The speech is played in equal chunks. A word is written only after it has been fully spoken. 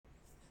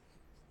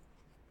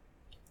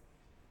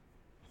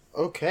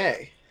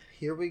Okay,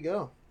 here we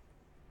go.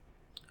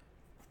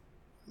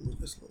 Move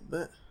this a little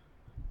bit.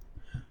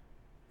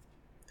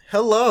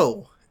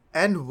 Hello,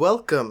 and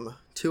welcome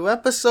to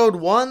episode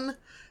 1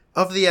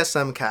 of the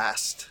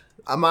SMCast.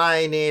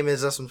 My name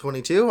is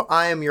SM22.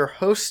 I am your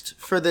host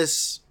for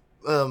this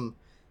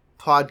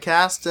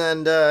podcast,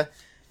 and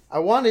I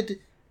wanted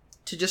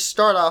to just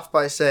start off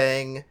by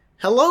saying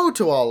hello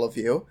to all of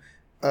you.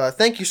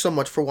 Thank you so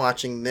much for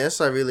watching this.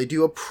 I really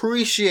do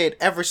appreciate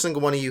every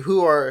single one of you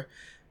who are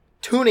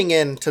tuning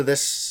in to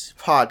this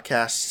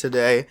podcast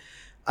today.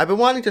 I've been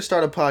wanting to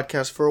start a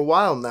podcast for a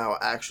while now,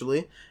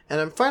 actually, and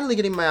I'm finally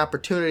getting my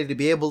opportunity to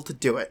be able to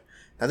do it.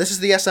 Now, this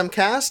is the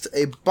SMCast,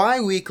 a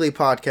bi-weekly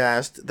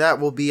podcast that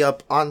will be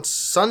up on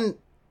Sunday.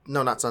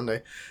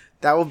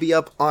 That will be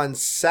up on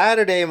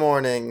Saturday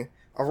morning,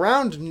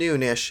 around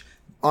noonish,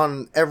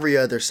 on every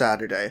other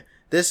Saturday.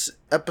 This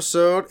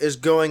episode is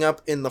going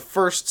up in the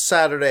first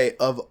Saturday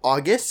of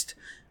August.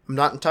 I'm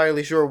not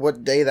entirely sure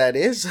what day that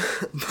is,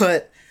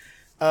 but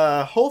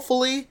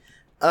hopefully,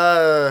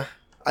 I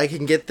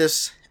can get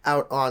this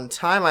out on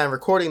time. I am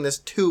recording this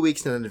 2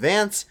 weeks in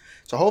advance,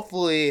 so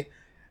hopefully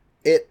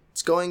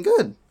it's going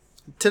good.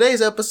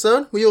 Today's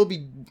episode, we will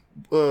be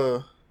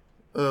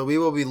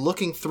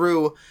looking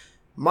through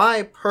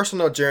my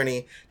personal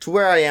journey to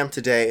where I am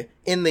today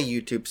in the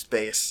YouTube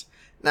space.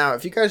 Now,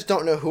 if you guys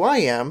don't know who I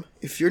am,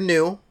 if you're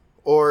new,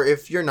 or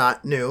if you're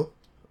not new,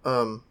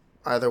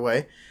 either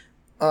way,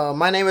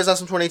 my name is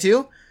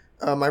SM22.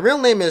 My real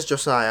name is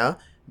Josiah,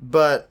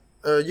 but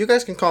you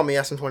guys can call me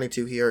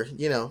SM22 here.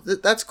 You know,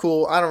 that's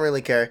cool. I don't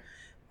really care.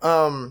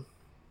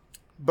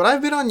 But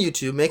I've been on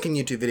YouTube, making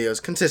YouTube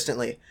videos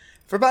consistently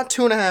for about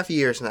 2.5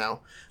 years now.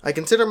 I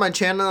consider my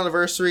channel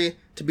anniversary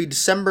to be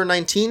December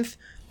 19th,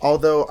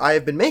 although I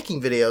have been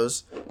making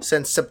videos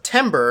since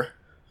September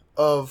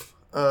of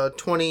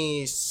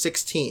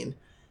 2016.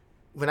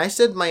 When I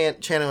said my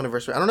channel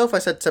anniversary, I don't know if I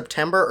said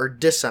September or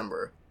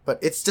December, but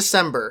it's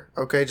December,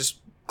 okay? Just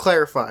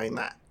clarifying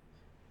that.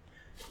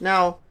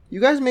 Now, you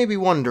guys may be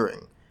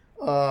wondering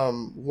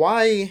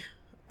why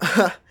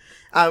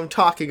I'm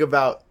talking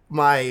about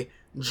my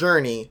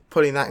journey,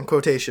 putting that in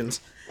quotations.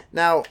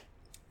 Now,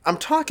 I'm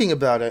talking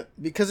about it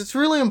because it's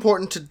really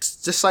important to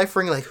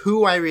deciphering like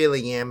who I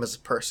really am as a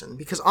person.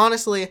 Because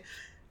honestly,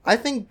 I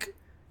think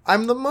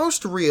I'm the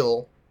most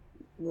real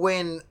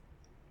when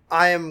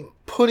I am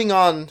putting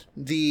on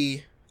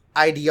the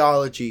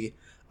ideology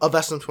of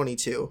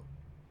SM22.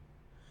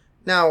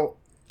 Now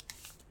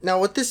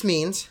what this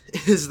means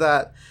is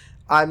that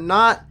I'm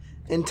not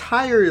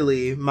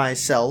entirely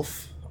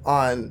myself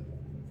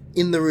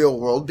in the real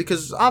world,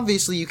 because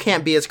obviously you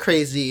can't be as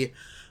crazy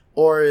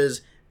or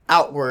as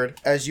outward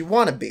as you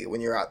want to be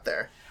when you're out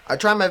there. I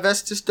try my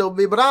best to still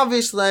be, but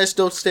obviously I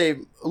still stay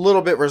a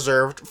little bit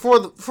reserved for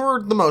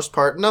the most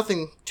part.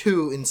 Nothing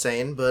too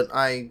insane, but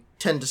I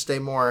tend to stay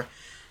more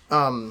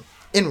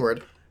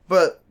inward.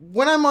 But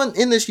when I'm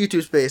in this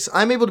YouTube space,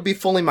 I'm able to be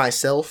fully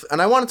myself,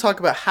 and I want to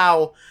talk about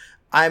how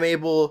I'm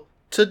able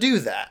to do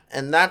that.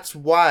 And that's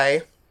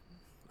why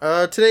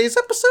today's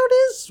episode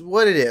is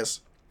what it is.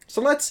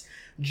 So let's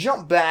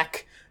jump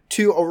back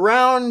to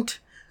around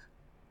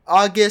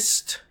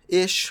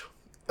August-ish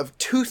of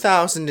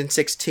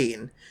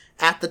 2016.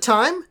 At the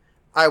time,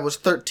 I was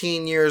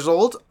 13 years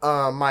old.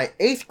 My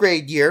 8th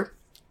grade year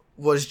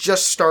was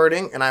just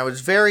starting, and I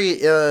was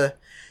very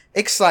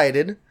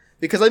excited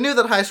because I knew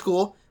that high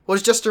school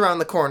was just around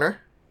the corner.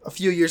 A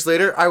few years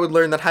later, I would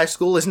learn that high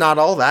school is not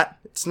all that.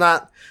 It's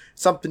not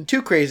something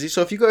too crazy.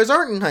 So if you guys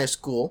aren't in high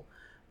school,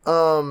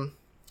 don't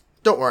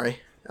worry.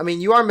 I mean,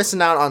 you are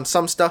missing out on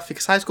some stuff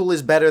because high school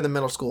is better than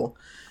middle school.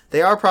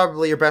 They are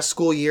probably your best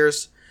school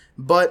years,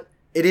 but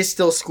it is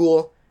still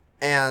school,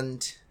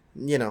 and,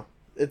 you know,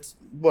 it's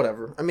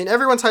whatever. I mean,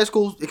 everyone's high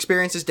school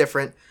experience is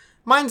different.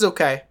 Mine's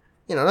okay.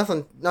 You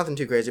know, nothing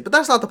too crazy, but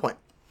that's not the point.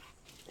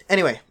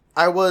 Anyway,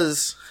 I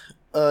was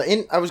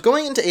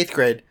going into 8th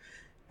grade,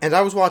 and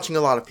I was watching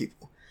a lot of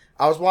people.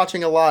 I was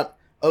watching a lot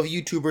of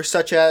YouTubers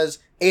such as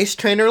Ace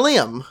Trainer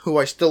Liam, who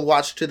I still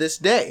watch to this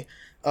day.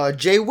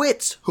 Jay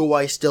Witz, who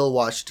I still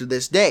watch to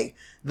this day.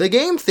 The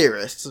Game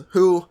Theorists,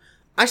 who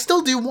I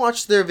still do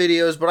watch their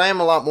videos, but I am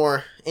a lot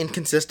more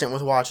inconsistent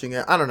with watching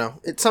it. I don't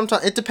know.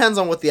 It depends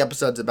on what the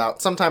episode's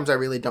about. Sometimes I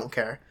really don't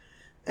care.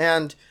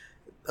 And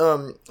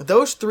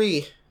those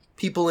three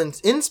people in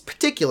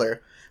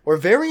particular were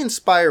very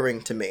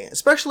inspiring to me,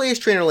 especially Ace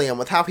Trainer Liam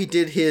with how he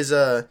did his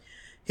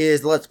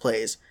Let's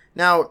Plays.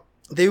 Now,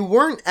 they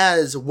weren't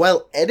as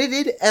well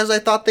edited as I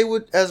thought they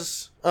would,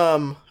 as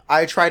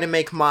I try to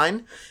make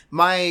mine.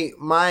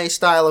 My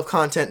style of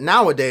content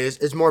nowadays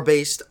is more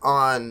based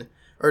on,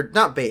 or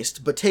not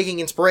based, but taking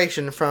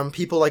inspiration from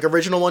people like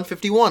Original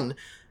 151,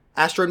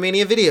 Asteroid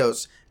Mania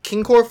Videos,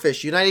 King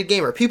Corfish, United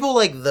Gamer, people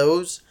like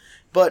those.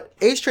 But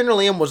Ace Trainer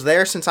Liam was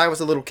there since I was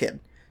a little kid.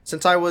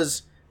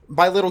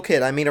 By little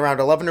kid, I mean around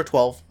 11 or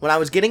 12, when I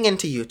was getting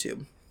into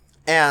YouTube.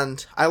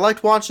 And I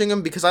liked watching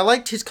him because I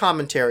liked his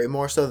commentary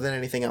more so than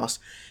anything else.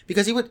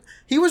 Because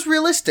he was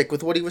realistic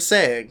with what he was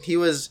saying. He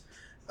was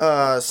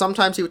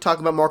Sometimes he would talk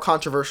about more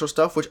controversial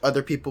stuff, which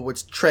other people would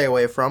stray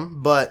away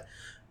from. But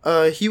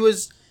he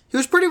was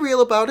pretty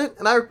real about it,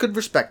 and I could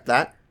respect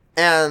that.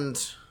 And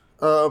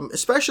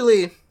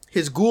especially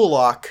his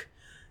Gulak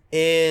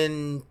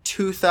in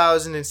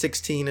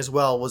 2016 as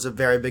well was a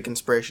very big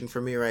inspiration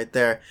for me right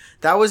there.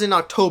 That was in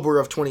October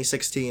of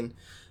 2016.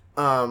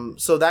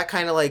 So that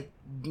kind of like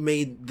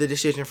made the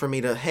decision for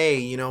me to, hey,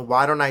 you know,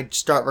 why don't I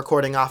start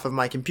recording off of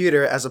my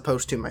computer as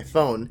opposed to my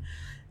phone?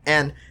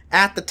 And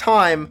at the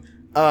time,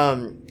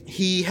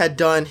 he had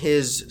done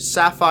his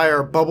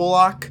Sapphire Bubble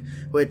Lock,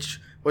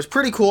 which was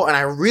pretty cool, and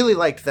I really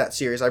liked that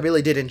series. I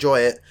really did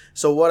enjoy it.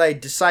 So what I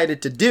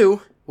decided to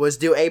do was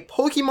do a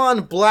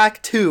Pokemon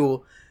Black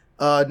 2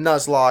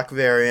 Nuzlocke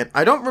variant.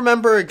 I don't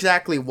remember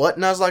exactly what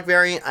Nuzlocke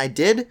variant I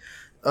did.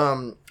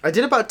 I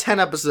did about 10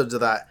 episodes of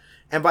that.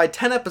 And by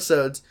 10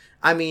 episodes,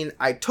 I mean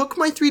I took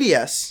my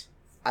 3DS,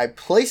 I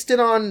placed it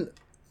on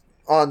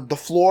the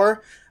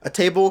floor, a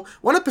table.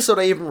 One episode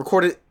I even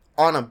recorded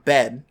on a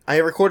bed. I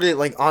recorded it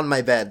like on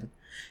my bed.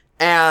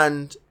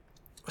 And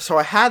so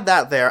I had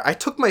that there. I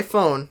took my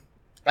phone,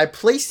 I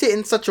placed it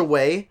in such a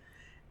way,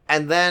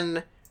 and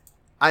then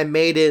I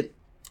made it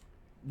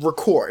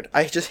record.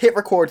 I just hit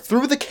record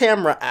through the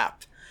camera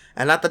app.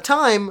 And at the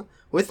time,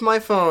 with my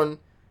phone,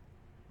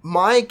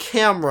 my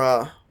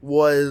camera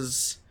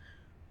was...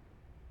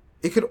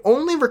 it could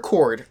only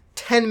record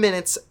 10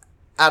 minutes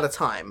at a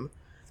time.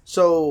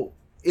 So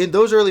in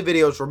those early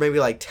videos were maybe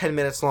like 10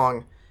 minutes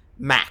long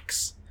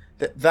max.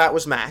 That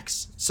was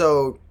max.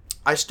 So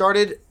I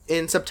started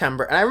in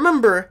September. And I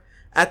remember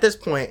at this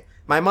point,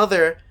 my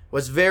mother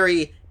was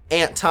very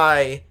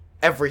anti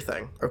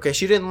everything. Okay,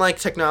 she didn't like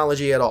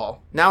technology at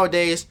all.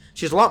 Nowadays,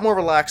 she's a lot more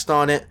relaxed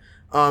on it.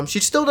 She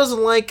still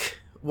doesn't like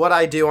what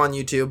I do on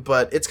YouTube,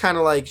 but it's kind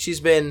of like she's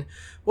been,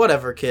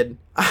 whatever, kid.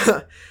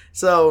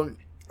 So...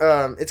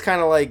 it's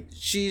kind of like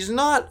she's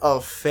not a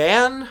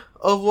fan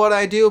of what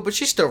I do, but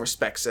she still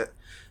respects it.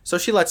 So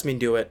she lets me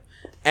do it.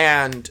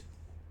 And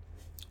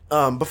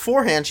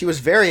beforehand, she was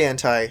very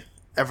anti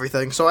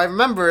everything. So I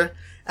remember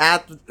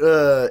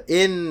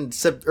in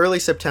early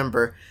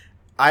September,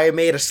 I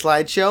made a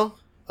slideshow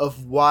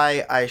of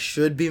why I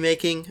should be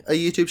making a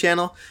YouTube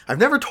channel. I've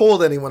never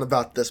told anyone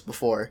about this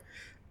before.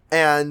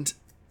 And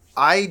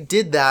I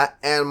did that,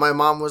 and my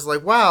mom was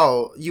like,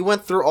 wow, you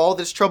went through all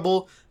this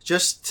trouble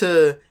just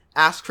to...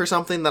 ask for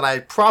something that I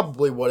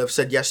probably would have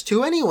said yes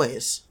to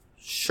anyways.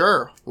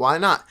 Sure, why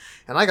not?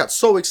 And I got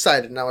so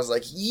excited, and I was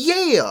like,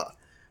 yeah!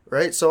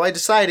 Right? So I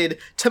decided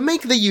to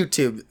make the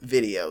YouTube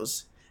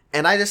videos.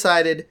 And I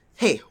decided,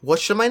 hey, what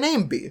should my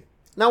name be?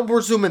 Now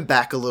we're zooming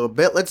back a little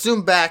bit. Let's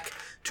zoom back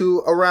to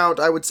around,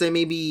 I would say,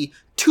 maybe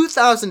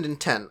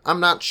 2010. I'm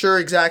not sure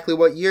exactly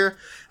what year.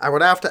 I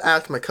would have to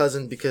ask my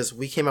cousin because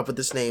we came up with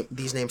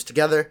these names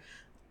together.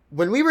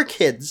 When we were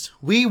kids,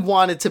 we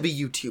wanted to be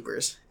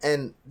YouTubers.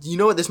 And you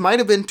know what? This might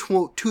have been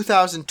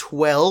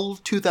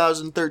 2012,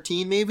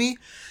 2013 maybe.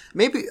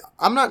 Maybe,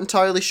 I'm not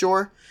entirely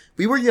sure.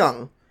 We were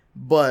young,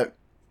 but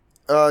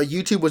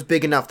YouTube was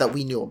big enough that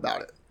we knew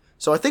about it.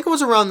 So I think it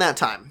was around that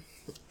time.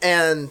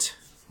 And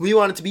we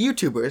wanted to be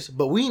YouTubers,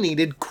 but we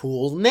needed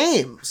cool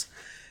names.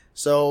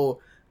 So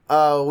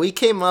we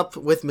came up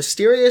with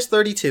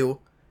Mysterious32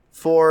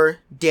 for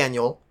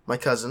Daniel, my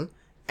cousin.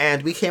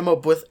 And we came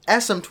up with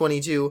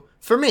SM22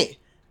 for me.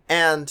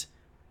 And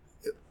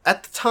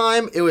at the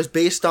time, it was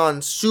based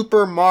on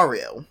Super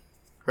Mario,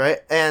 right?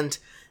 And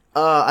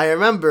I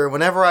remember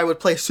whenever I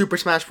would play Super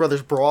Smash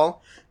Bros.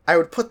 Brawl, I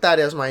would put that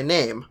as my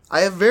name.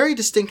 I have very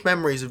distinct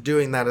memories of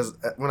doing that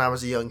when I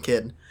was a young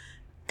kid.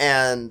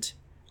 And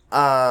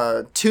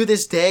to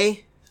this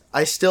day,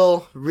 I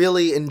still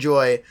really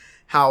enjoy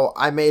how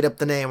I made up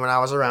the name when I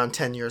was around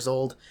 10 years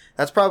old.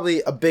 That's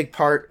probably a big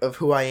part of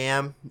who I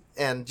am.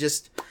 And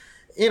just...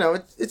 you know,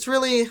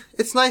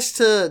 it's nice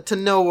to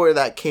know where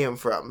that came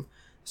from.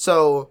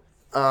 So,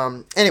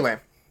 anyway,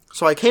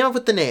 so I came up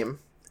with the name,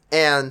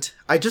 and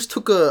I just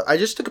took a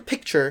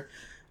picture,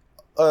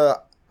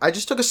 I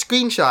just took a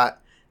screenshot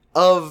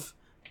of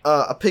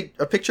a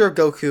picture of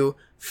Goku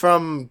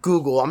from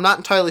Google. I'm not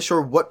entirely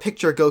sure what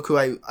picture of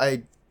Goku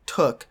I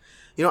took.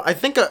 You know, I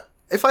think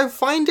if I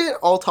find it,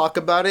 I'll talk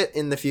about it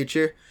in the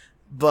future.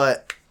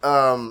 But,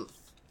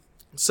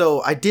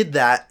 so I did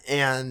that,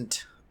 and...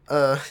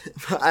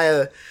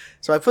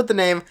 so I put the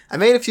name, I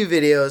made a few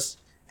videos,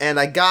 and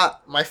I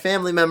got my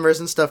family members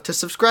and stuff to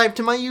subscribe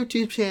to my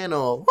YouTube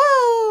channel.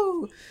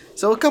 Woo!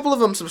 So a couple of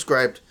them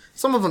subscribed.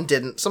 Some of them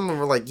didn't. Some of them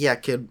were like, yeah,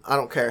 kid, I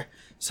don't care.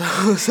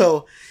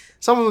 So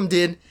some of them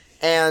did.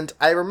 And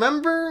I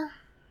remember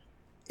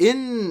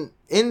in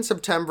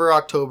September,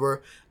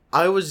 October,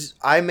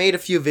 I made a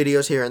few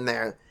videos here and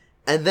there.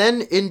 And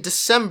then in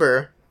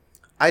December,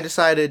 I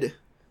decided,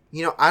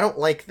 you know, I don't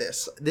like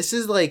this. This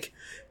is like...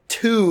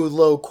 too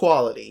low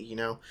quality, you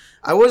know.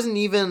 I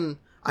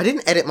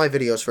didn't edit my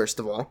videos, first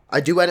of all.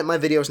 I do edit my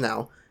videos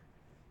now.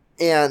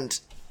 And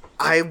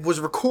I was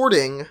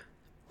recording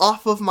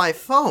off of my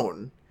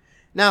phone.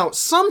 Now,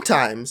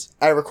 sometimes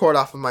I record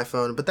off of my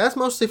phone, but that's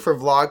mostly for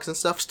vlogs and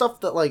stuff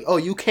that like, oh,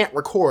 you can't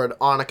record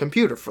on a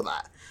computer for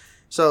that.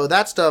 So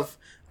that stuff,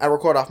 I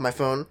record off my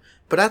phone.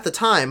 But at the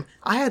time,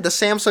 I had the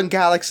Samsung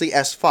Galaxy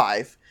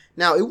S5.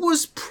 Now, it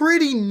was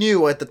pretty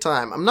new at the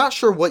time. I'm not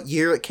sure what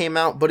year it came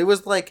out, but it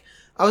was like,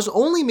 I was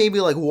only maybe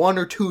like 1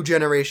 or 2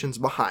 generations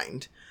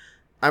behind.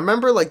 I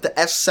remember like the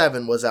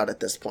S7 was out at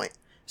this point.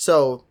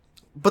 So,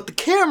 but the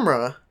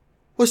camera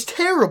was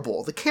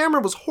terrible. The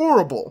camera was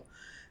horrible.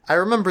 I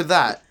remember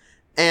that.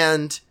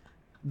 And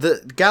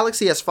the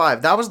Galaxy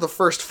S5, that was the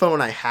first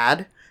phone I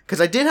had. Because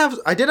I did have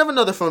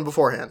another phone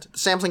beforehand, the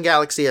Samsung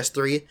Galaxy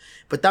S3,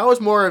 but that was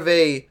more of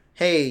a,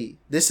 hey,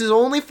 this is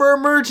only for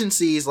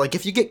emergencies, like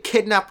if you get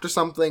kidnapped or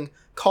something,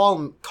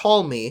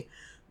 call me.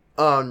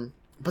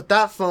 But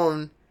that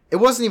phone, it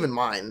wasn't even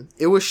mine.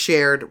 It was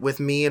shared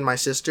with me and my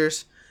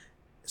sisters.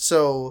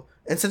 So,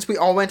 and since we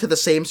all went to the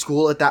same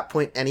school at that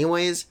point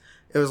anyways,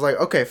 it was like,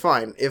 okay,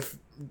 fine. If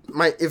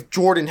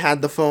Jordan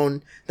had the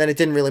phone, then it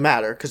didn't really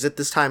matter, because at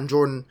this time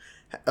Jordan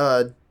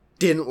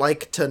didn't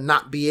like to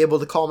not be able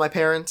to call my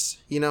parents,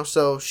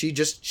 so she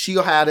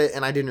had it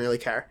and I didn't really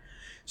care.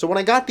 So when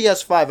I got the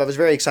S5, I was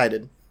very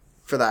excited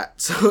for that.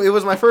 So it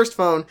was my first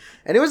phone,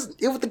 and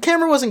the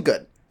camera wasn't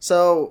good.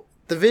 So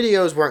the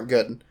videos weren't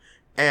good.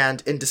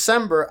 And in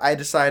December, I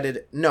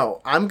decided,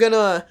 no, I'm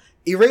gonna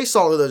erase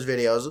all of those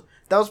videos.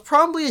 That was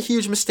probably a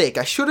huge mistake.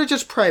 I should have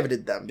just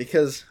privated them,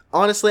 because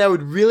honestly, I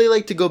would really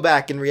like to go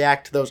back and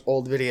react to those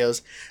old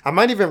videos. I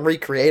might even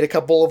recreate a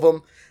couple of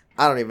them.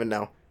 I don't even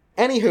know.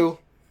 Anywho,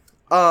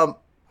 I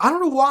don't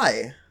know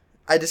why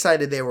I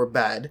decided they were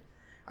bad.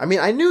 I mean,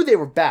 I knew they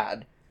were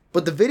bad,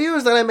 but the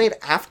videos that I made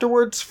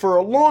afterwards for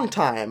a long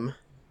time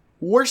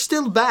were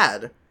still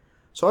bad.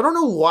 So I don't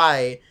know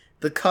why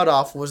the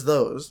cutoff was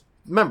those.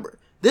 Remember,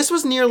 this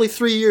was nearly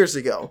 3 years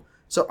ago,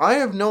 so I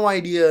have no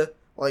idea,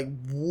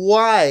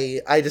 why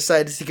I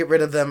decided to get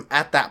rid of them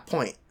at that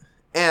point.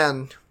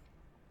 And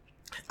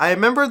I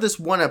remember this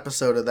one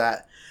episode of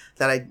that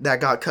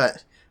got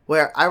cut,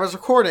 where I was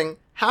recording.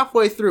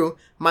 Halfway through,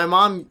 my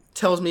mom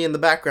tells me in the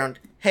background,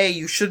 hey,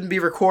 you shouldn't be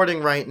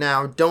recording right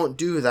now, don't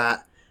do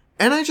that.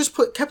 And I just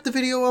kept the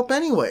video up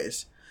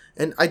anyways.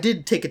 And I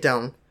did take it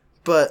down,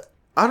 but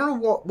I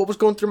don't know what was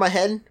going through my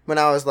head when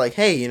I was like,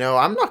 hey,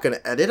 I'm not going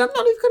to edit, I'm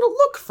not even going to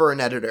look for an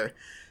editor.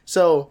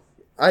 So,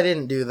 I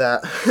didn't do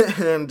that,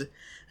 and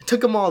I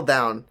took them all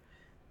down.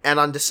 And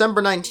on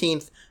December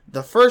 19th,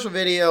 the first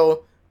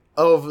video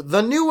of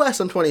the new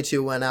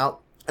SM22 went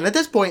out, and at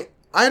this point,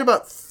 I had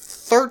about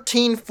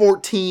 13,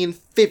 14,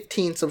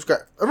 15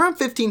 subscribers. Around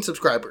 15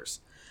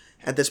 subscribers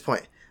at this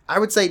point. I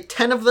would say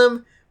 10 of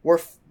them were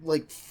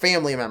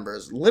family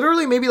members.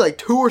 Literally maybe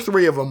 2 or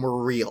 3 of them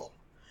were real.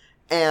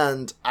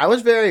 And I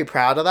was very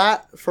proud of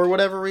that for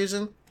whatever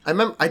reason.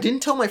 I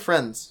didn't tell my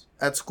friends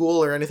at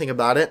school or anything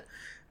about it.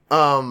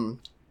 Of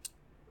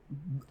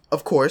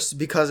course,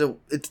 because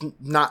it's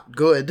not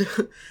good.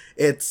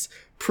 It's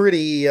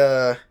pretty,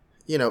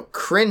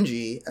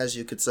 cringy, as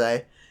you could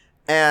say.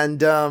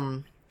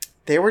 And,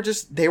 they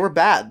were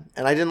bad,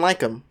 and I didn't like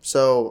them,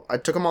 so I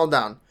took them all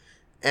down.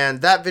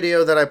 And that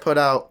video that I put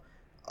out,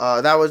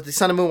 that was the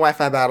Sun and Moon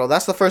Wi-Fi battle.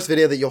 That's the first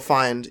video that you'll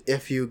find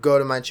if you go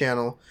to my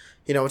channel.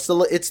 It's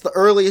the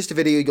earliest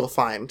video you'll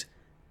find.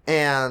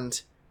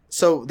 And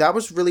so that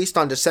was released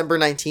on December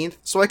 19th.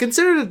 So I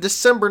considered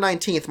December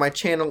 19th my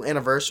channel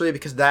anniversary,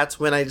 because that's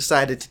when I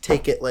decided to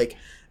take it,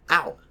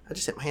 ow, I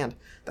just hit my hand.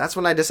 That's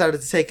when I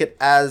decided to take it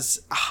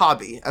as a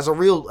hobby, as a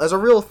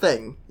real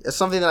thing, as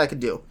something that I could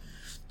do.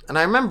 And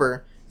I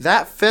remember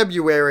that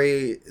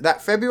February,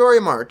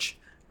 March,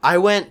 I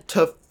went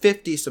to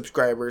 50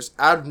 subscribers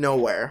out of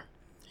nowhere,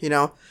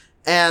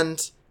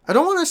 and I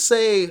don't want to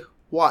say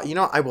why,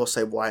 I will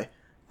say why.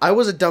 I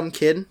was a dumb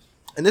kid,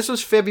 and this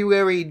was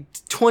February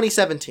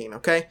 2017,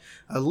 okay?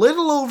 A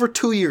little over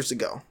 2 years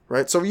ago,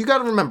 right? So you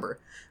gotta remember,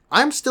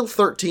 I'm still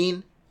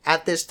 13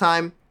 at this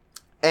time,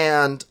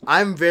 and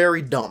I'm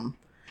very dumb.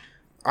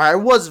 I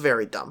was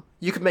very dumb.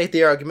 You could make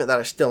the argument that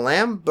I still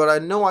am, but I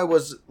know I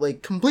was,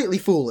 completely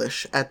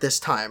foolish at this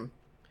time.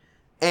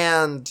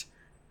 And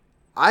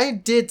I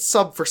did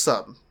sub for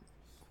sub.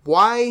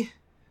 Why?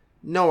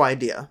 No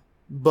idea.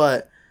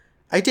 But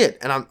I did,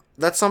 and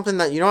that's something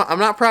that, I'm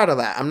not proud of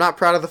that. I'm not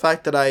proud of the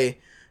fact that I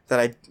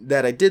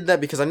did that,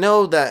 because I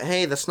know that,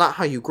 hey, that's not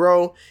how you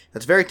grow.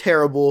 That's very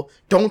terrible.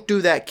 Don't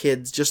do that,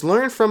 kids. Just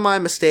learn from my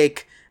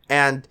mistake,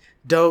 and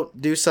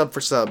don't do sub for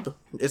sub.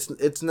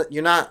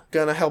 You're not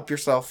gonna help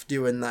yourself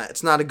doing that.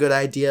 It's not a good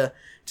idea.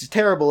 It's a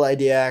terrible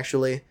idea,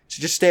 actually.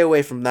 So just stay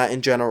away from that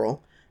in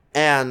general.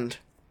 And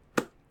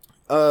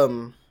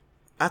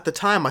at the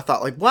time, I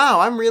thought,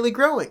 wow, I'm really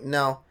growing.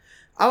 No,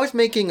 I was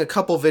making a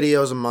couple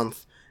videos a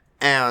month,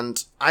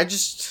 and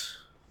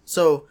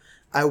so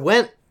I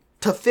went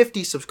to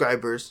 50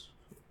 subscribers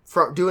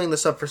from doing the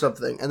sub for sub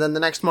thing, and then the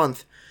next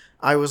month,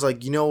 I was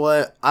like, you know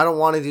what? I don't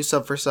want to do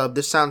sub for sub.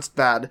 This sounds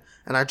bad.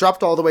 And I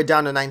dropped all the way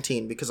down to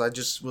 19 because I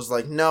just was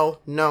like, no.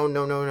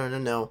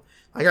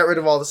 I got rid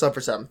of all the sub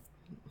for sub.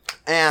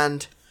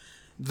 And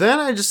then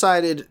I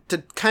decided to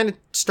kind of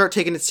start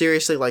taking it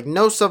seriously,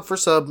 no sub for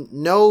sub,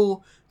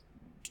 no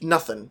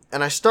nothing.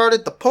 And I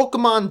started the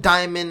Pokemon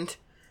Diamond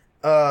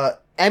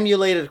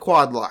emulated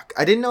quad lock.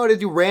 I didn't know how to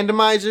do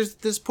randomizers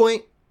at this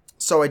point.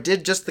 So I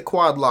did just the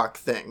quad lock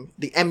thing,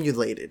 the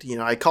emulated.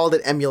 I called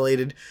it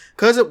emulated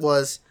because it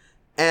was.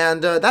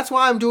 And that's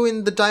why I'm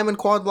doing the diamond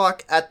quad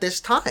lock at this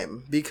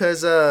time.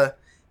 Because I'm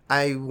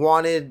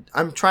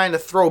trying to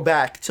throw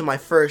back to my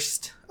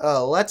first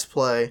Let's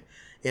Play.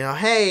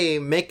 Hey,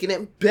 making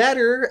it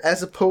better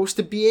as opposed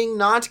to being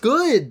not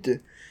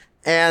good.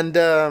 And,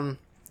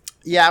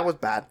 yeah, it was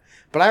bad.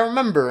 But I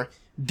remember,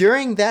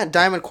 during that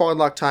diamond quad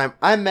lock time,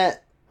 I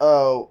met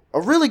a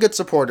really good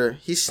supporter.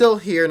 He's still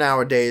here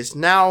nowadays.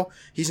 Now,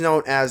 he's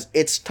known as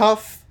It's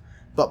Tough.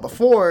 But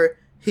before,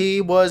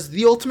 he was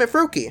the Ultimate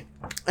Froakie.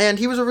 And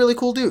he was a really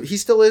cool dude. He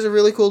still is a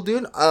really cool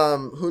dude.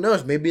 Who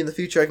knows? Maybe in the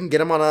future I can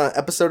get him on an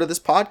episode of this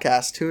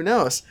podcast. Who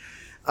knows?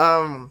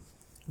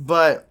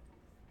 But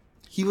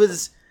he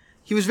was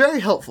very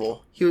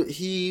helpful.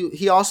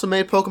 He also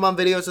made Pokemon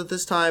videos at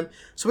this time,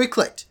 so we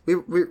clicked. We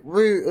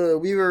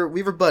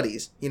were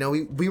buddies.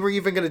 We were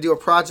even gonna do a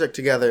project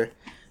together.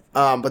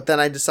 But then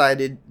I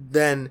decided.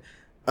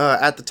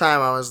 At the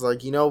time I was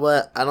like, you know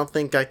what? I don't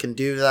think I can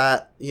do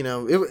that.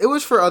 It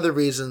was for other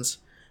reasons.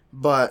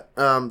 But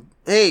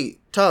hey,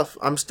 Tough,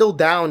 I'm still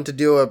down to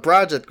do a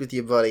project with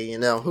you, buddy.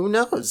 Who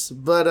knows?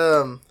 But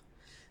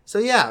so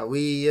yeah,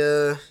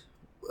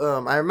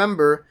 I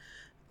remember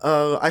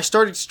I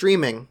started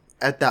streaming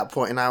at that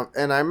point,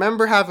 and I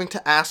remember having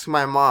to ask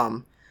my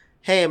mom,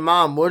 "Hey,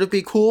 Mom, would it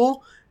be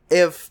cool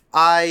if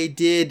I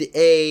did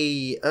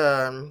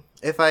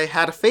if I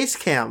had a face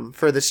cam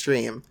for the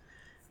stream?"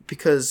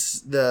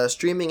 Because the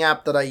streaming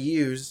app that I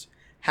used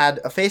had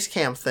a face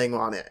cam thing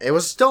on it. It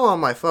was still on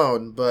my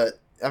phone,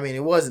 but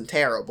it wasn't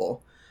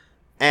terrible.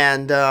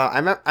 And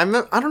I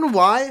don't know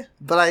why,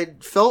 but I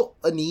felt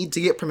a need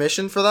to get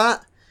permission for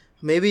that.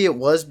 Maybe it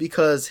was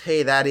because,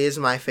 hey, that is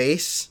my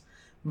face.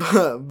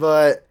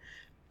 But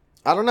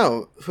I don't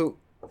know who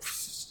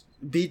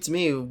beats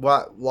me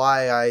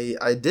why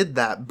I did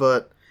that.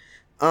 But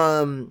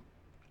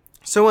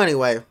so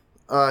anyway,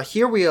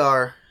 here we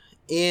are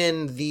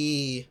in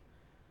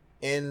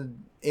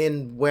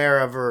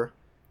wherever.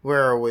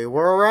 Where are we?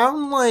 We're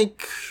around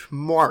like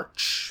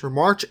March,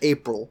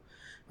 April,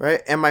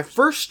 right? And my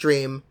first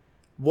stream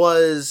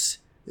was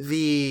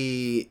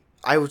I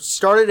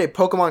started a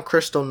Pokemon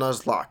Crystal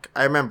Nuzlocke.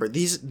 I remember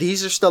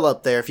these are still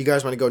up there if you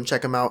guys want to go and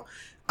check them out.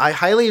 I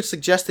highly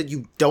suggest that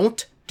you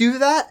don't do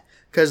that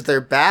because they're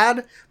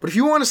bad. But if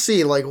you want to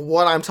see like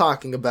what I'm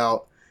talking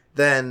about,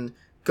 then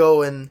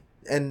go and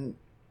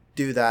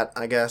do that,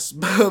 I guess.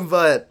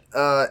 But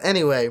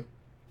anyway.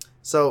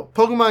 So,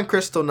 Pokemon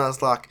Crystal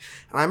Nuzlocke,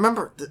 and I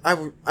remember,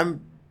 I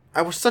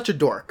was such a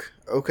dork,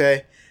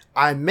 okay?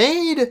 I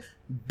made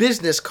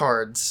business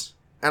cards,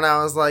 and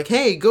I was like,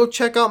 hey, go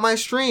check out my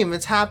stream,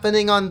 it's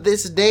happening on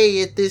this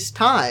day at this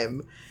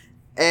time.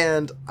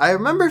 And I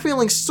remember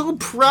feeling so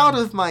proud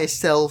of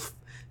myself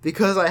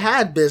because I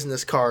had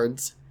business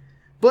cards,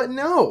 but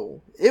I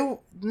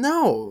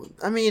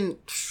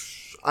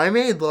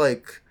made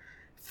like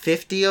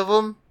 50 of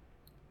them.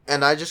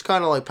 And I just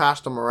kind of like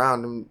passed them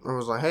around and I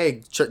was like,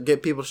 hey,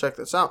 get people to check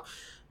this out.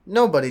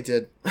 Nobody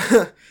did.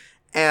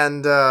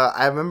 And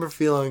I remember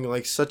feeling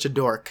like such a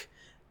dork.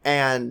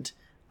 And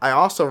I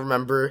also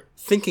remember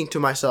thinking to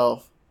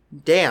myself,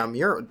 damn,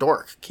 you're a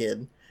dork,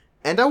 kid.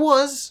 And I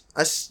was.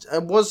 I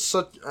was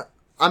such...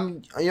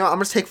 I'm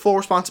going to take full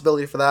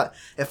responsibility for that.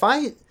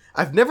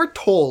 I've never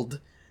told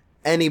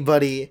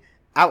anybody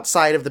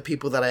outside of the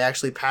people that I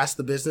actually passed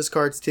the business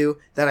cards to,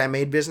 that I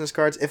made business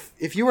cards.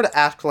 If you were to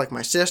ask like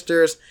my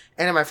sisters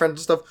and my friends and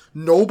stuff,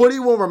 nobody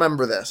will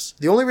remember this.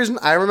 The only reason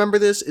I remember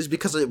this is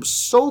because it was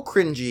so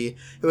cringy,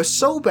 it was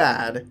so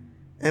bad,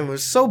 and it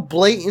was so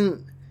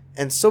blatant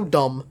and so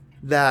dumb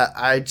that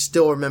I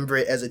still remember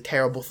it as a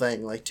terrible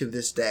thing, like to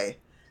this day.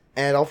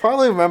 And I'll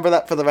probably remember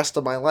that for the rest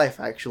of my life,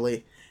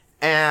 actually.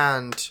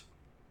 And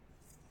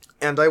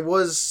I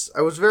was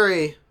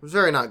very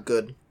not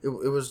good.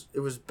 It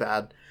was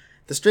bad.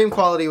 The stream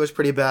quality was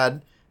pretty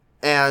bad,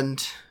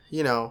 and,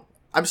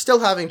 I'm still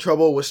having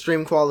trouble with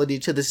stream quality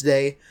to this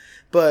day,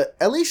 but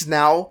at least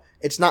now,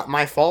 it's not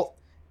my fault.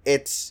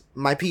 It's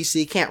my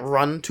PC can't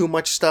run too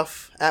much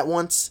stuff at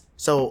once,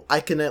 so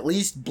I can at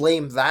least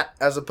blame that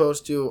as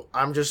opposed to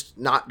I'm just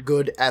not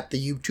good at the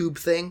YouTube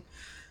thing.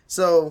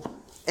 So,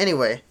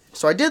 anyway,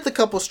 so I did the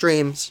couple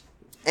streams,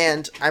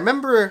 and I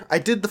remember I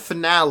did the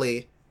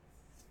finale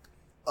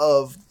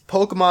of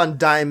Pokemon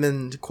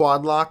Diamond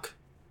Quadlock.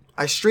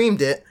 I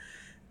streamed it,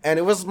 and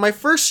it was my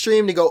first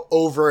stream to go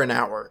over an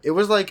hour. It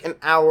was like an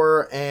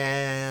hour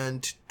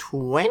and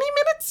 20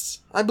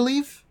 minutes, I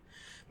believe.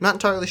 I'm not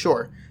entirely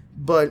sure.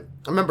 But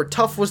I remember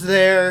Tough was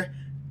there.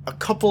 A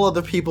couple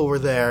other people were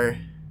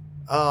there.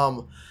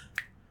 Lozgful,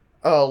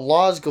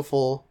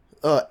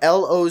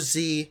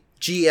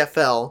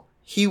 Lozgfl.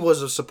 He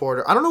was a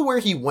supporter. I don't know where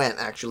he went,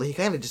 actually. He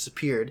kind of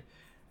disappeared.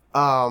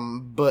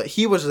 But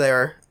he was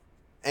there.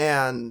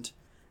 And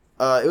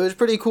it was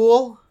pretty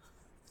cool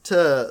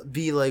to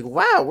be like,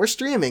 wow, we're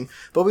streaming.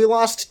 But we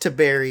lost to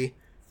Barry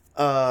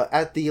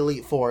at the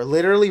Elite Four.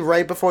 Literally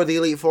right before the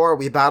Elite Four,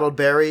 we battled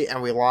Barry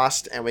and we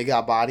lost and we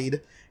got bodied.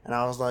 And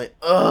I was like,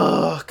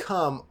 ugh,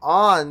 come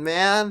on,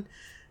 man.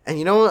 And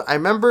you know what? I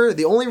remember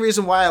the only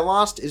reason why I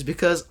lost is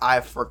because I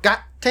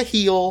forgot to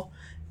heal,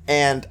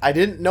 and I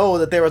didn't know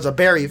that there was a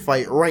berry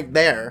fight right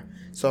there.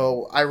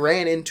 So I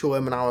ran into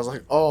him, and I was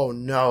like, oh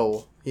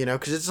no. You know,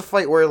 because it's a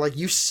fight where, like,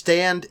 you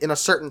stand in a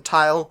certain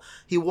tile,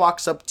 he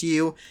walks up to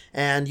you,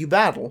 and you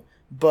battle.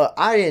 But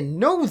I didn't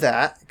know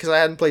that, because I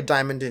hadn't played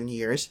Diamond in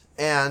years,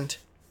 and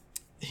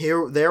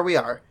there we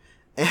are.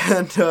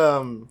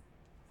 And,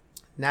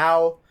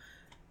 now,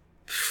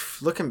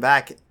 looking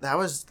back, that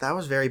was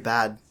very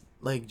bad.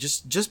 Like,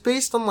 just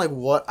based on, like,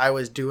 what I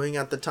was doing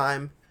at the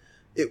time,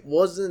 it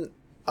wasn't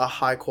a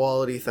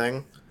high-quality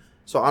thing.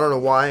 So I don't know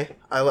why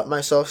I let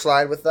myself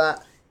slide with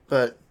that,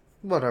 but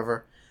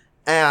whatever.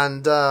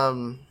 And,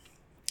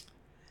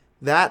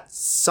 that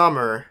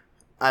summer,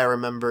 I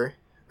remember,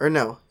 or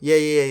no,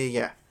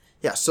 yeah,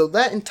 so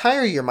that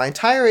entire year, my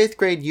entire 8th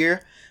grade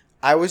year,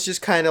 I was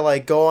just kind of,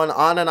 like, going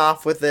on and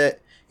off with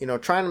it, you know,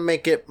 trying to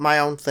make it my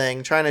own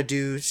thing, trying to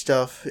do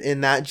stuff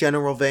in that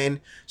general vein.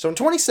 So in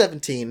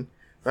 2017,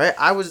 right,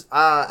 I was,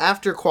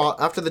 after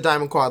the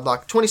Diamond Quad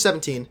Lock,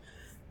 2017,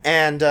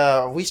 and,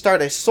 we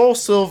started Soul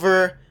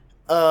Silver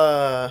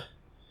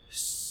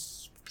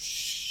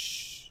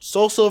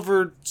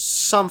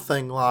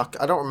something lock.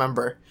 I don't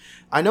remember.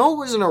 I know it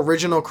was an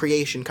original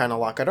creation kind of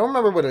lock. I don't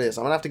remember what it is.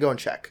 I'm gonna have to go and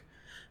check.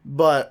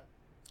 But,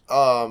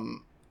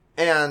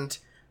 and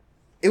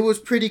it was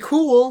pretty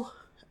cool,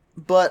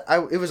 but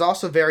it was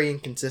also very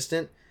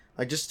inconsistent.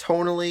 Like, just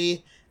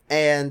tonally,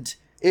 and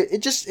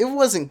it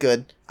wasn't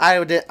good.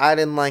 I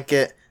didn't like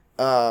it.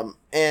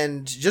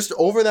 And just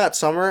over that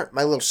summer,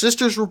 my little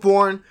sisters were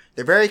born.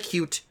 They're very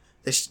cute.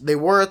 They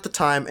were at the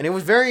time, and it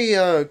was very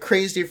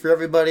crazy for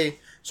everybody.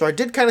 So I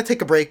did kind of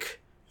take a break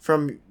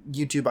from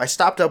YouTube. I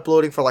stopped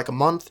uploading for like a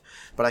month,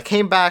 but I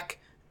came back,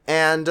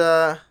 and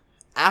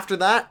after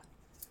that,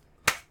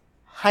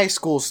 high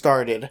school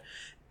started.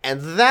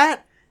 And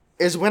that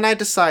is when I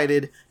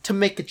decided to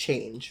make a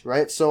change,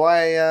 right? So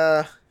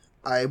I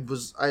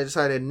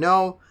decided,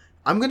 no,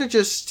 I'm going to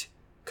just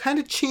kind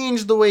of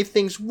change the way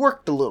things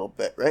worked a little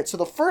bit, right? So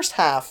the first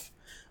half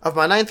of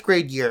my 9th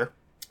grade year,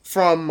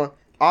 from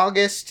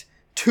August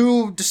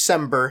to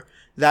December,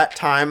 that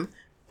time,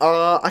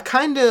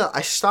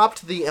 I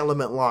stopped the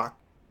element lock.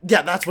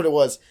 Yeah, that's what it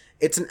was.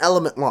 It's an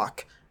element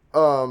lock.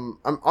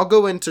 I'll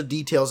go into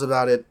details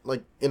about it,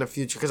 like, in a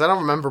future, because I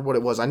don't remember what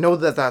it was. I know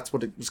that that's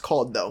what it was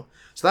called, though.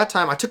 So that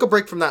time, I took a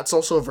break from that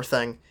Soul Silver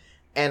thing,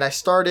 and I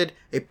started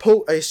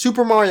a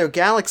Super Mario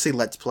Galaxy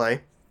Let's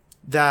Play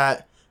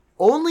that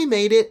only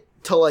made it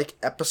to, like,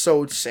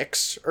 episode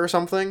 6 or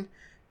something,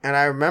 and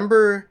I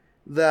remember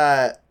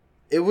that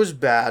it was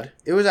bad.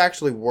 It was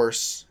actually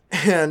worse,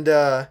 and,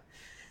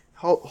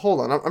 hold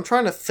on, I'm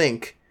trying to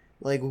think,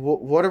 like,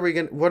 hold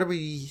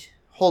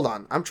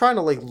on, I'm trying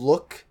to, like,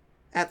 look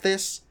at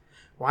this.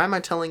 Why am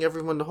I telling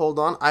everyone to hold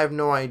on? I have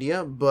no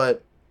idea,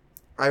 but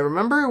I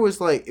remember it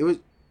was, like,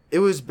 it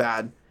was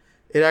bad.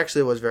 It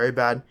actually was very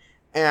bad,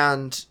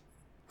 and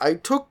I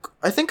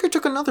think I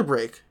took another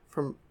break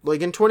from,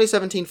 like, in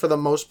 2017 for the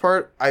most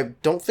part. I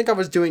don't think I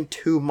was doing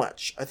too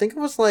much. I think it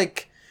was,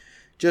 like,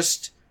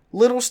 just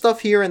little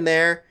stuff here and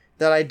there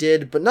that I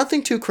did, but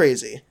nothing too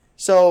crazy.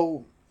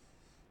 So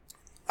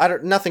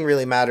nothing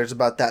really matters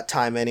about that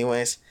time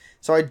anyways.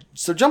 So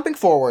jumping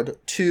forward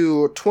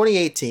to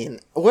 2018,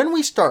 when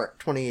we start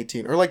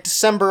 2018, or like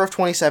December of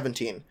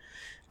 2017,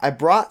 I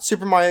brought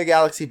Super Mario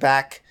Galaxy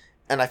back,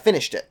 and I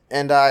finished it.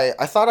 And I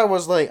thought I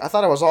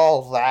was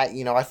all that,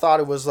 you know, I thought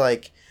it was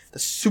like the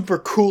super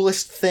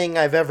coolest thing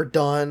I've ever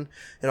done.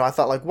 You know, I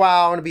thought, like,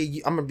 wow, I'm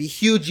gonna be a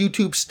huge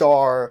YouTube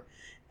star.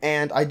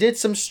 And I did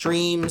some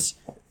streams,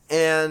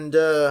 and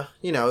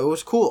you know, it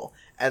was cool.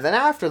 And then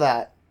after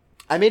that,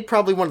 I made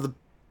probably one of the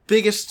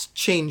biggest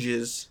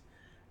changes,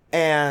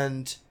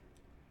 and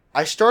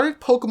I started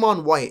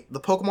Pokemon White, the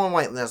Pokemon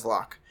White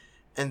Nuzlocke,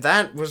 and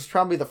that was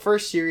probably the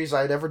first series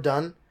I'd ever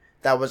done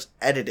that was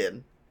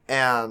edited,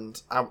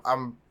 and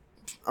I'm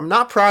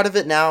not proud of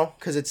it now,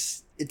 because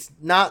it's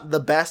not the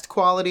best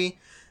quality,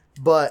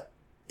 but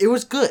it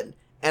was good,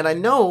 and I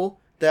know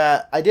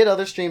that I did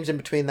other streams in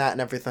between that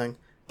and everything,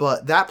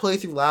 but that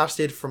playthrough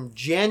lasted from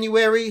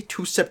January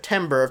to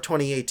September of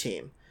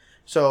 2018,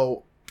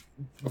 so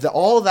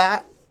all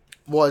that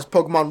was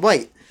Pokemon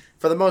White,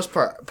 for the most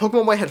part.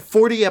 Pokemon White had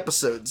 40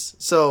 episodes,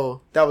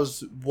 so that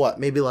was,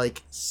 maybe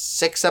like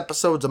 6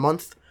 episodes a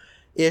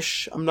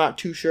month-ish, I'm not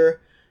too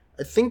sure.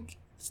 I think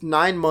it's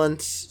 9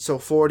 months, so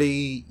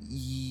 40,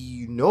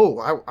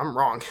 no, I'm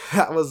wrong.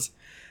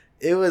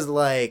 It was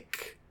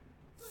like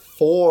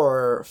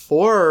 4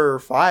 or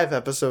 5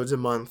 episodes a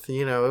month,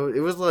 you know,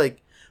 it was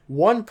like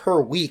 1 per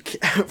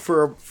week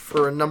for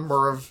a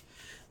number of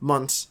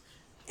months,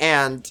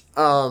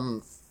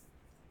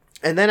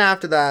 and then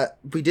after that,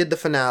 we did the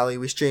finale.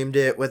 We streamed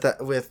it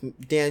with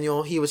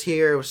Daniel. He was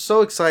here. It was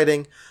so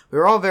exciting. We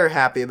were all very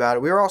happy about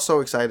it. We were all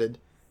so excited.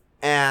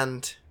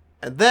 And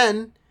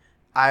then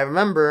I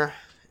remember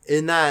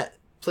in that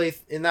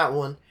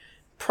one,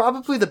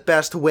 probably the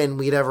best win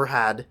we'd ever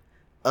had.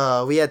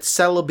 We had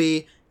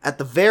Celebi at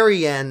the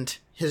very end.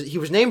 He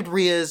was named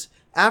Riaz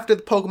after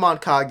the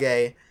Pokemon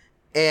Kage,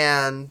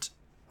 and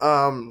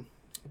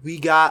we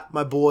got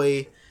my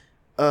boy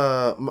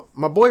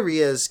my boy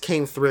Riaz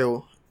came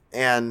through,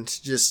 and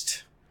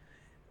just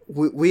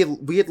we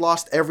had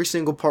lost every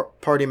single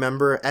party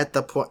member at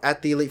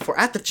the Elite Four,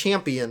 at the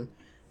champion,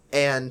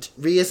 and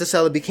Riaz the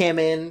Celebi came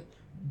in,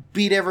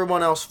 beat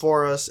everyone else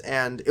for us,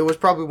 and it was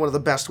probably one of the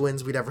best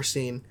wins we'd ever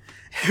seen.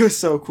 It was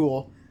so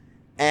cool.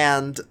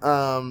 And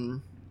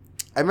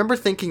I remember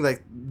thinking,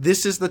 like,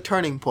 this is the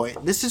turning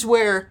point. This is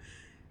where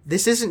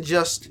this isn't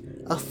just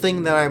a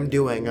thing that I'm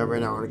doing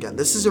every now and again.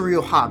 This is a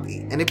real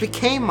hobby. And it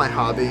became my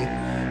hobby.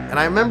 And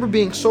I remember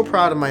being so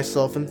proud of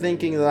myself and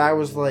thinking that I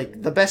was,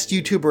 like, the best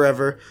YouTuber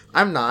ever.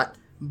 I'm not.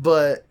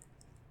 But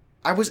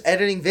I was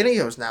editing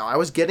videos now. I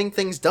was getting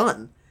things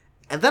done.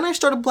 And then I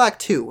started Black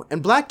 2.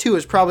 And Black 2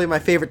 is probably my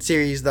favorite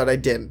series that I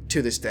did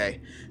to this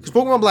day. Because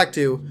Pokemon Black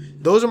 2,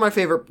 those are my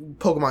favorite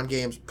Pokemon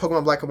games.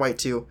 Pokemon Black and White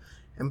 2.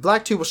 And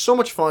Black 2 was so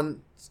much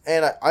fun.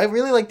 And I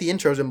really liked the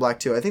intros in Black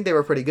 2. I think they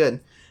were pretty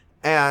good.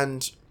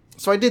 And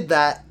so I did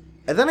that.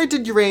 And then I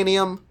did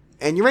Uranium.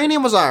 And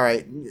Uranium was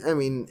alright. I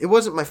mean, it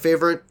wasn't my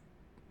favorite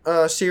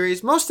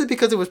series. Mostly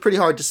because it was pretty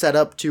hard to set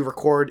up to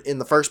record in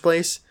the first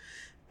place.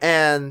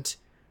 And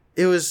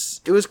it was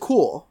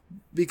cool.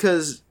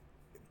 Because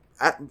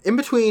in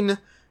between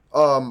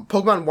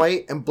Pokemon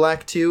White and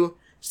Black 2,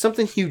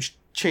 something changed.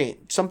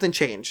 Something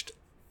changed.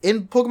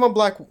 In Pokemon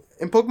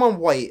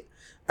White,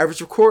 I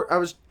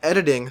was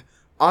editing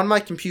on my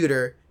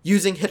computer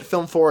using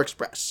HitFilm 4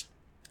 Express.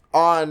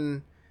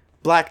 On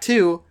Black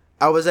 2,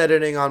 I was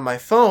editing on my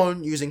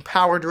phone using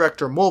Power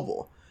Director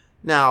Mobile.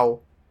 Now,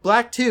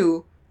 Black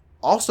 2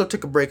 also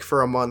took a break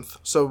for a month,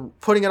 so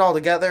putting it all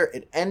together,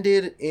 it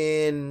ended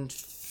in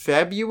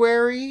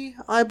February,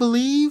 I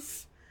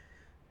believe?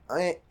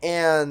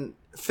 And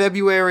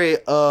February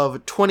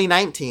of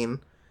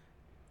 2019,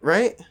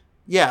 right?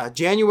 Yeah,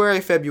 January,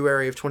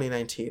 February of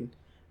 2019.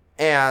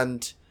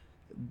 And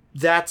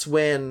that's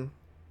when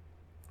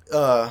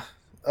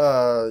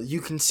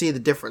you can see the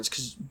difference,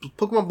 because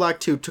Pokemon Black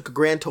 2 took a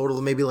grand total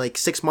of maybe like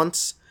 6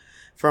 months,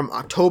 from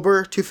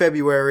October to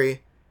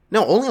February.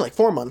 No, only like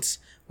 4 months,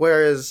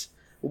 whereas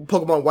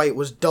Pokemon White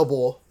was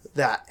double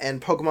that,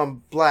 and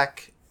Pokemon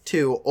Black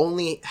 2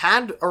 only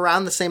had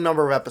around the same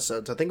number of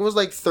episodes. I think it was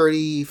like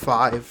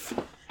 35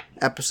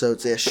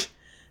 episodes-ish.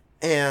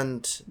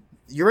 And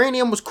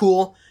Uranium was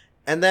cool,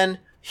 and then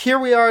here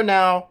we are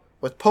now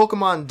with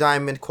Pokemon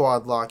Diamond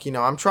Quadlock. You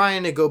know, I'm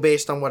trying to go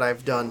based on what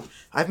I've done.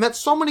 I've met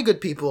so many good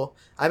people.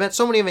 I've met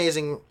so many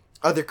amazing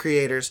other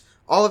creators.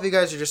 All of you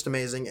guys are just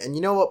amazing. And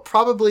you know what?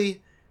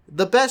 Probably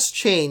the best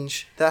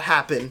change that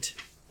happened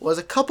was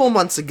a couple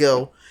months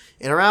ago,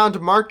 in around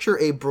March or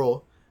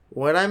April,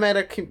 when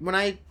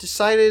I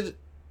decided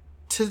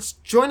to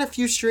join a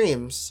few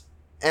streams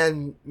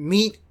and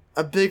meet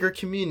a bigger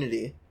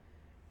community.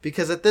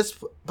 Because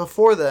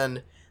before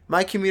then,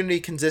 my community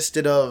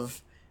consisted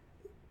of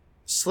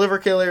Sliver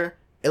Killer,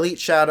 Elite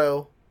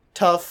Shadow,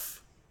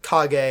 Tough,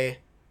 Kage.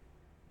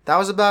 That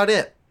was about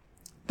it.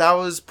 That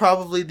was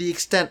probably the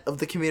extent of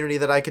the community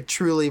that I could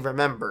truly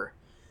remember.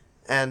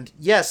 And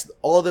yes,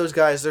 all those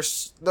guys,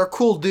 they're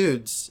cool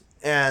dudes.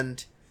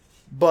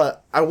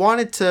 But I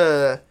wanted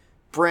to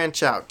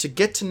branch out, to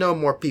get to know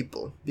more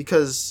people.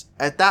 Because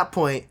at that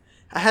point,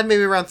 I had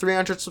maybe around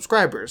 300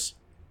 subscribers.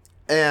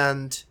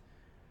 And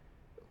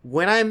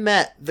when I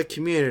met the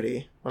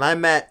community, when I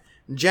met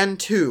Gen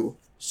 2,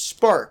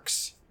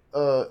 Sparks,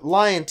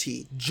 Lion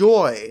T,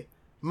 Joy,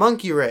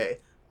 Monkey Ray,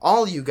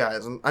 all you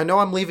guys. I know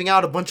I'm leaving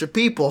out a bunch of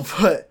people,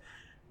 but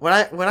when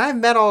I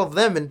met all of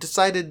them and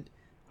decided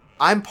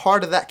I'm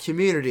part of that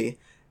community,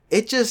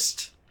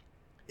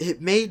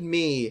 it made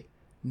me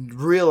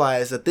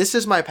realize that this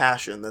is my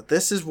passion, that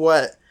this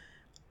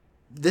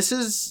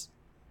is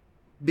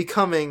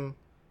becoming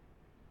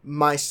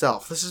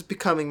myself. This is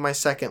becoming my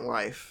second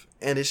life.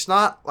 And it's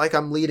not like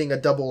I'm leading a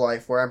double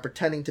life where I'm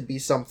pretending to be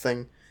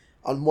something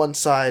on one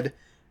side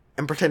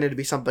and pretending to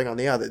be something on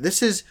the other.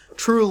 This is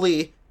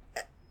truly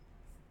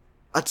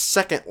a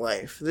second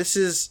life. This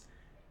is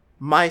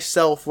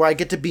myself, where I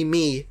get to be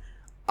me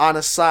on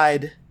a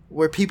side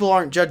where people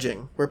aren't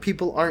judging, where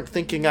people aren't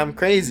thinking I'm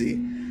crazy.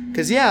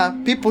 Because yeah,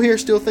 people here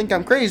still think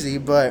I'm crazy,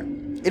 but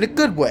in a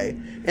good way.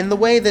 In the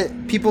way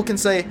that people can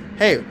say,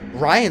 hey,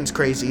 Ryan's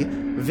crazy,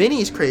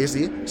 Vinny's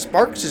crazy,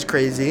 Sparks is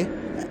crazy.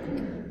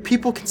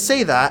 People can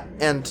say that.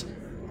 And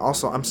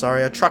also, I'm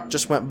sorry, a truck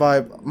just went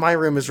by. My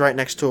room is right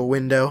next to a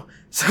window.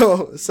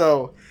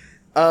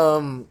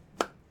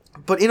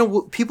 But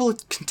people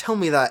can tell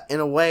me that in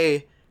a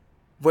way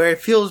where it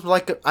feels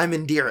like I'm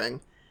endearing.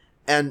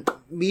 And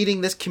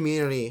meeting this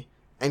community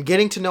and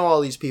getting to know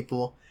all these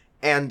people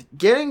and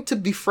getting to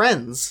be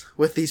friends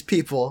with these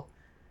people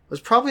was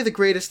probably the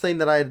greatest thing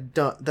that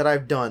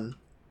I've done.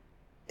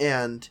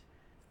 And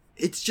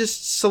it's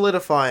just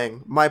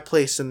solidifying my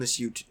place in this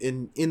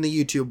in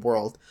the YouTube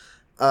world.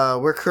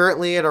 We're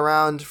currently at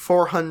around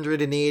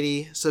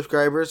 480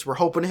 subscribers. We're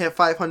hoping to hit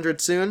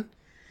 500 soon.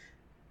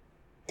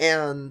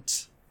 And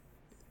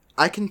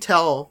I can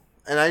tell,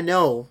 and I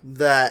know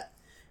that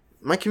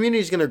my community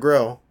is going to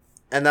grow,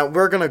 and that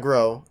we're going to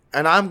grow,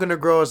 and I'm going to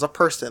grow as a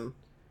person.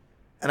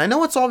 And I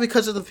know it's all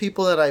because of the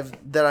people that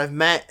I've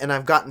met and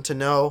I've gotten to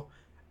know,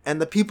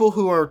 and the people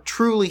who are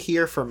truly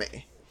here for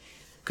me.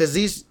 Because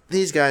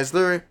these guys,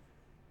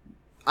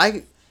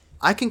 I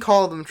can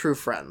call them true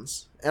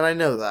friends, and I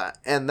know that,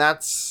 and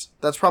that's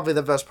probably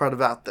the best part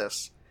about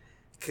this,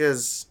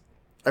 because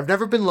I've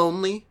never been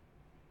lonely,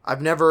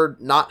 I've never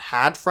not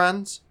had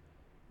friends,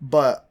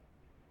 but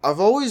I've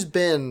always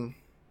been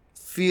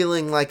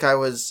feeling like I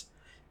was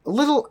a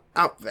little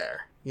out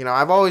there. You know,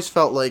 I've always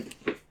felt like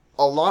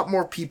a lot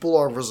more people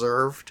are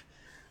reserved,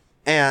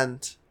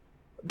 and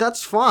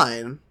that's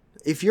fine.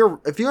 If you're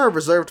a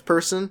reserved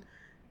person,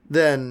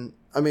 then,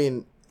 I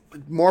mean,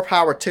 more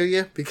power to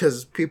you,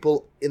 because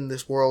people in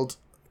this world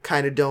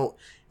kind of don't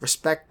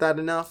respect that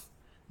enough.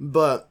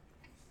 But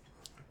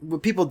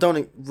what people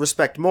don't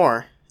respect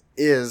more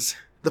is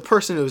the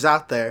person who's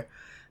out there,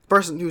 the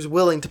person who's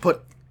willing to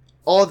put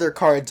all their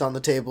cards on the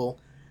table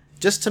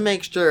just to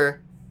make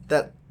sure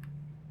that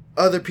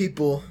other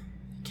people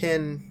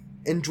can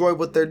enjoy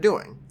what they're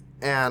doing.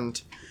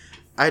 And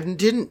I've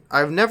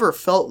never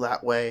felt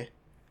that way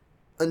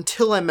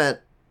until I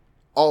met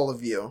all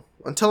of you.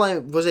 Until I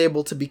was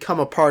able to become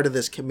a part of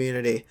this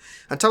community.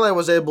 Until I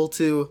was able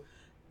to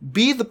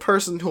be the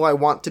person who I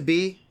want to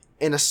be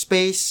in a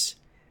space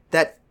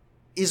that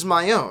is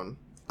my own.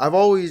 I've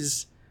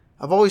always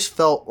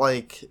felt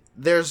like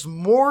there's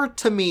more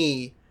to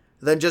me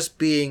than just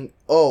being,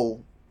 the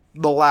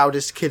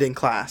loudest kid in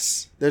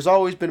class. There's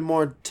always been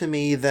more to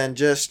me than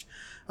just,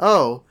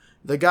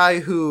 the guy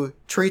who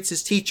treats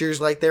his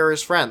teachers like they're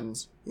his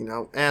friends, you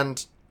know?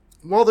 And,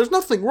 well, there's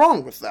nothing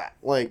wrong with that.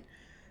 Like,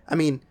 I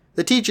mean,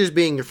 the teachers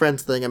being your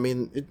friends thing, I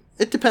mean,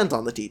 it depends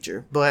on the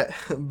teacher. But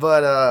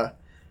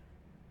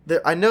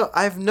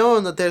I've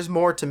known that there's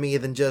more to me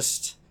than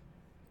just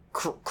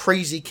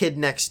crazy kid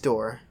next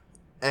door.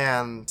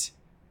 And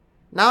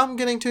now I'm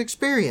getting to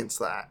experience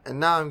that. And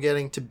now I'm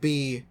getting to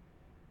be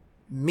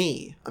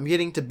me. I'm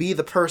getting to be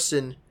the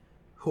person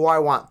who I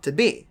want to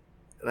be.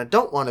 And I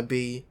don't want to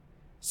be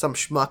some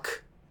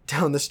schmuck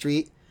down the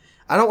street.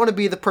 I don't want to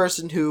be the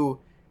person who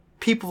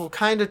people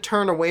kind of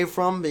turn away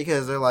from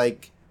because they're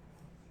like,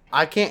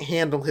 I can't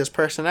handle his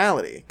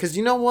personality. Because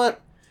you know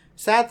what?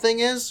 Sad thing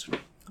is,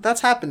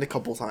 that's happened a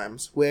couple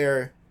times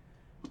where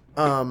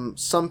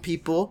some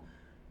people,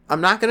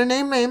 I'm not going to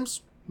name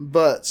names,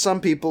 but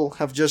some people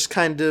have just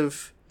kind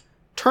of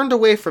turned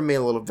away from me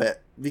a little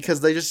bit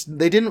because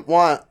they didn't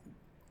want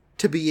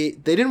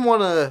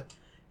to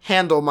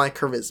handle my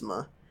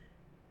charisma.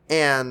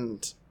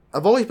 And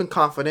I've always been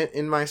confident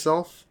in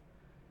myself,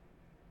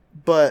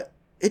 but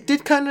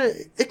it kind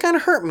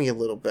of hurt me a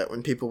little bit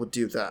when people would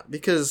do that,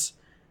 because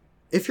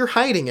if you're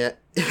hiding it,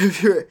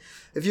 if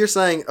you're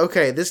saying,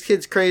 okay, this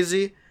kid's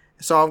crazy,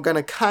 so I'm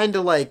gonna kind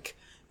of like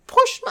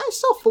push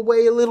myself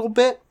away a little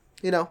bit,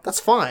 you know, that's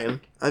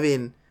fine. I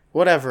mean,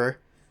 whatever.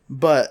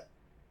 But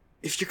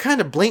if you're kind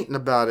of blatant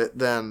about it,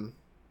 then,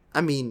 I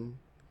mean,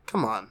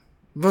 come on.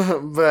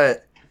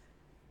 But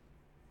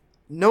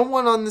no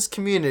one on this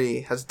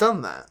community has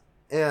done that.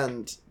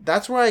 And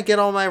that's where I get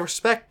all my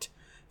respect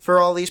for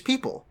all these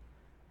people.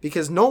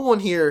 Because no one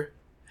here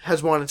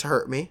has wanted to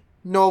hurt me.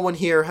 No one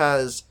here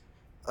has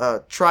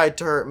tried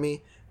to hurt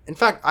me. In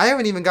fact, I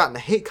haven't even gotten a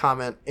hate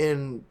comment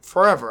in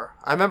forever.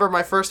 I remember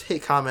my first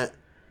hate comment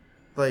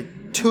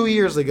like 2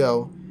 years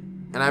ago,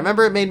 and I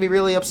remember it made me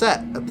really upset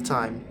at the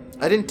time.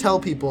 I didn't tell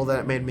people that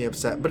it made me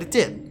upset, but it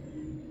did.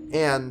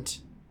 And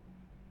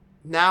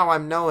now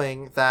I'm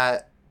knowing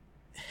that,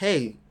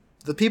 hey,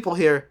 the people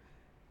here,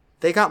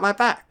 they got my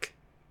back.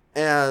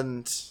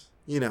 And,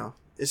 you know,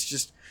 it's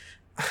just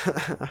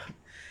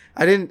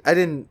I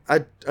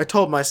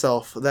told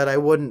myself that I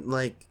wouldn't,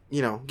 like,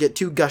 you know, get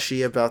too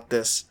gushy about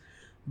this.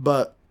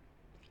 But,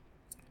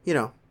 you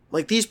know,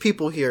 like, these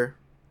people here,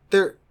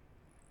 they're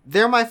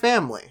my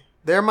family.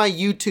 They're my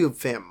YouTube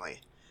family.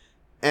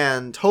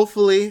 And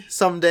hopefully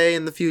someday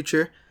in the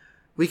future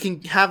we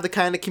can have the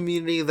kind of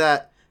community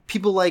that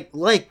people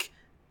like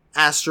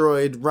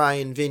Asteroid,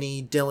 Ryan,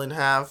 Vinny, Dylan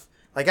have.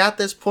 Like, at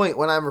this point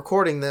when I'm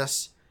recording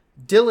this,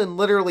 Dylan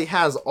literally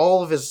has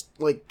all of his,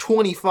 like,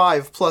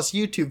 25 plus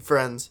YouTube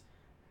friends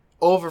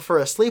over for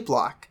a sleep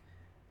lock.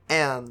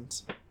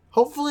 And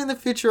hopefully in the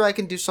future I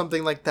can do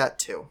something like that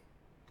too.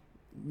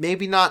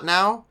 Maybe not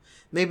now,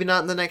 maybe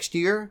not in the next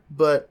year,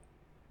 but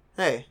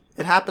hey,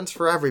 it happens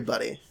for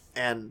everybody.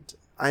 And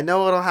I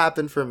know it'll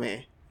happen for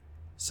me.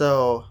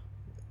 So,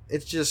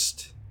 it's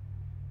just,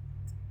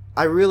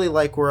 I really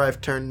like where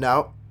I've turned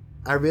out.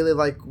 I really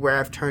like where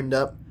I've turned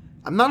up.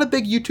 I'm not a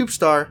big YouTube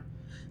star.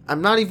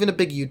 I'm not even a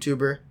big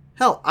YouTuber.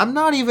 Hell, I'm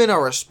not even a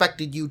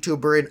respected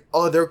YouTuber in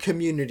other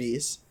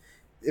communities.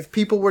 If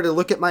people were to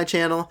look at my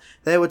channel,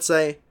 they would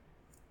say,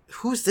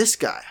 who's this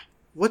guy?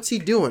 What's he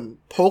doing?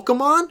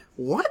 Pokemon?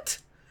 What?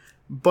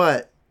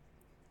 But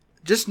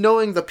just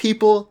knowing the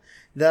people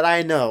that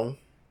I know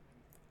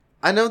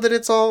that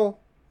it's all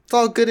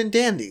good and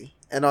dandy.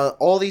 And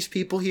all these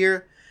people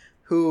here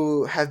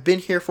who have been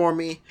here for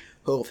me,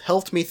 who have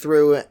helped me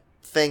through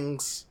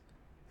things,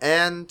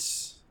 and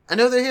I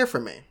know they're here for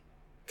me.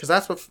 Because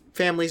that's what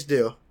families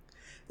do.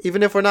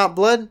 Even if we're not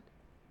blood,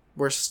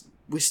 we're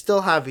we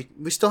still have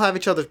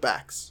each other's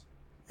backs,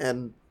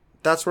 and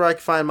that's where I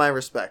find my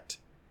respect.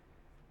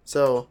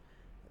 So,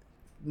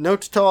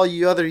 note to all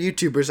you other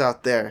YouTubers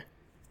out there: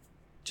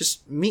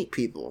 just meet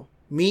people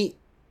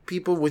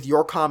with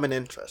your common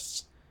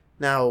interests.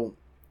 Now,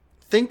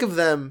 think of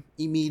them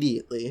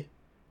immediately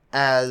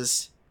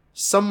as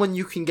someone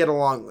you can get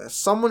along with,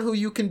 someone who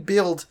you can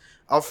build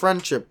a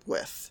friendship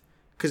with.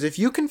 Because if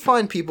you can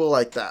find people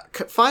like that,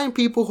 find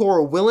people who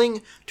are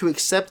willing to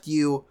accept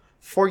you,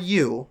 for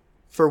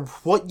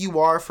what you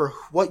are, for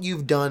what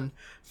you've done,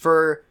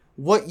 for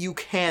what you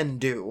can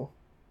do,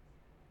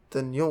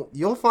 then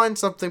you'll find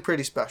something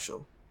pretty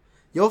special.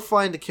 You'll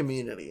find a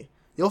community.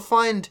 You'll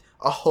find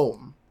a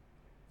home.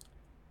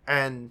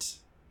 And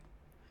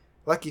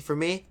lucky for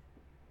me,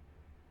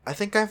 I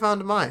think I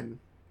found mine.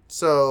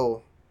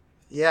 So,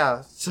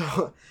 yeah.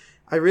 So,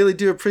 I really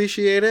do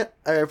appreciate it.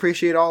 I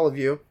appreciate all of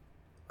you.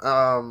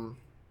 And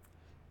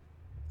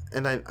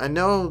I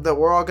know that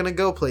we're all going to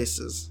go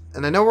places.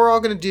 And I know we're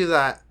all going to do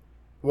that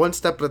one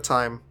step at a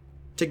time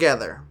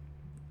together.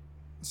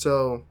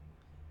 So,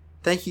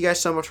 thank you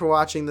guys so much for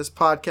watching this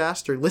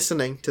podcast or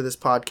listening to this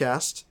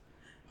podcast.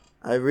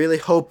 I really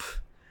hope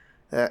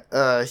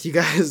that you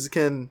guys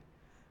can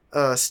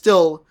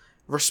still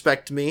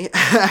respect me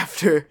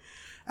after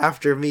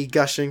me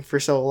gushing for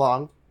so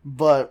long.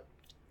 But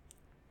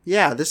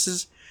yeah, this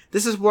is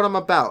what I'm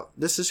about.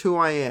 This is who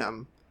I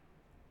am.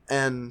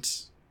 And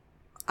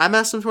I'm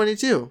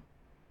SM22.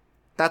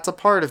 That's a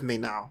part of me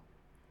now.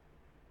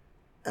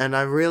 And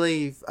I've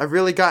really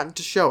gotten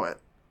to show it.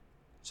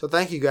 So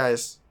thank you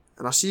guys.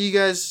 And I'll see you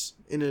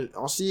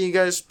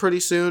guys pretty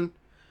soon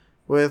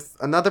with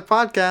another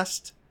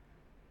podcast.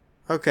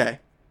 Okay.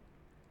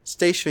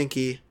 Stay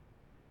schminky.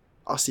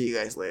 I'll see you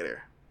guys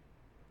later.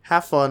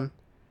 Have fun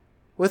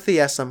with the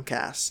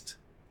SMCast.